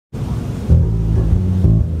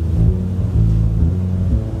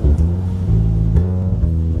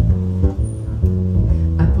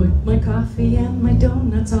coffee and my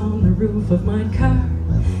donuts on the roof of my car.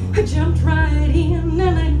 I jumped right in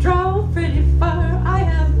and I drove pretty far. I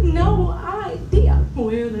have no idea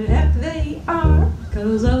where the heck they are,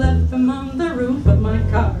 'cause I left them on the roof of my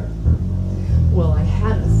car. Well, I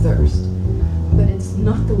had a thirst, but it's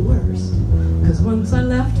not the worst, 'cause once I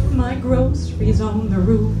left my groceries on the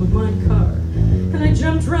roof of my car, and I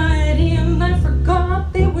jumped right in, I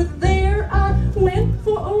forgot they were there. I went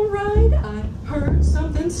for a ride, I heard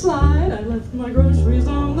something slide, I left my groceries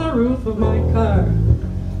on the roof of my car.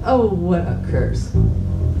 Oh, what a curse,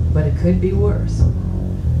 but it could be worse,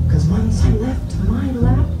 'cause once I left my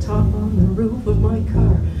laptop on the roof of my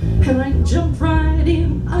car, and I jumped right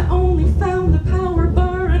in, I only found the power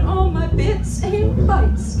bar and all my bits and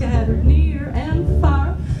bytes scattered near and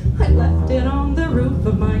far. I left it on the roof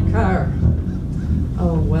of my car.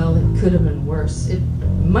 Oh, well, it could have been worse. It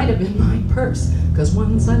might have been my purse, 'cause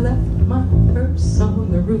once I left my purse on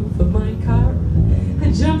the roof of my car,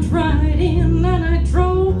 I jumped right in and I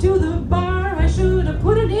drove to the bar. I should have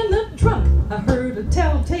put it in the trunk. I heard a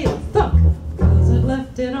telltale thunk, 'cause I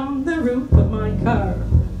left it on the roof of my car.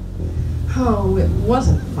 Oh, it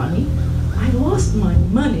wasn't funny. I lost my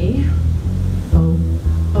money. Oh,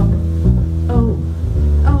 oh, oh,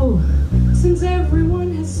 oh. Since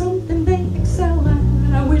everyone has something they excel at,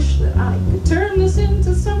 I wish that I could turn this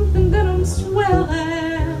into something that I'm swell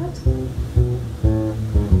at.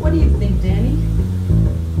 What do you think, Danny?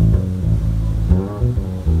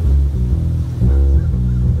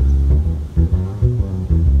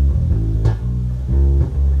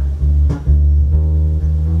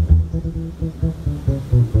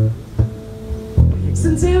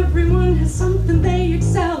 Since everyone has something they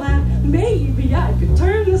excel at, maybe I could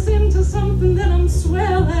turn this into something that I'm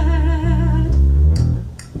swell at.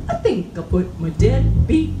 I think I'll put my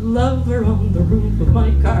deadbeat lover on the roof of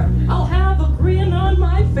my car. I'll have a grin on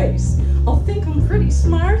my face, I'll think I'm pretty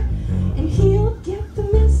smart, and he'll get the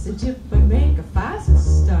message if I make a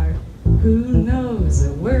fast start. Who knows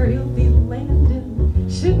where he'll be landing?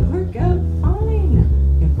 Should work out fine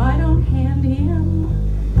if I don't hand him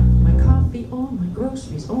my coffee or my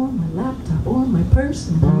groceries or my laptop or my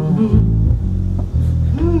purse.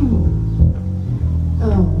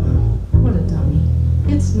 Oh, what a dummy.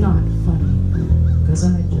 It's not funny, 'cause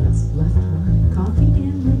I just left my coffee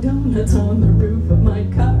and my donuts on the roof of my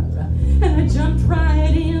car.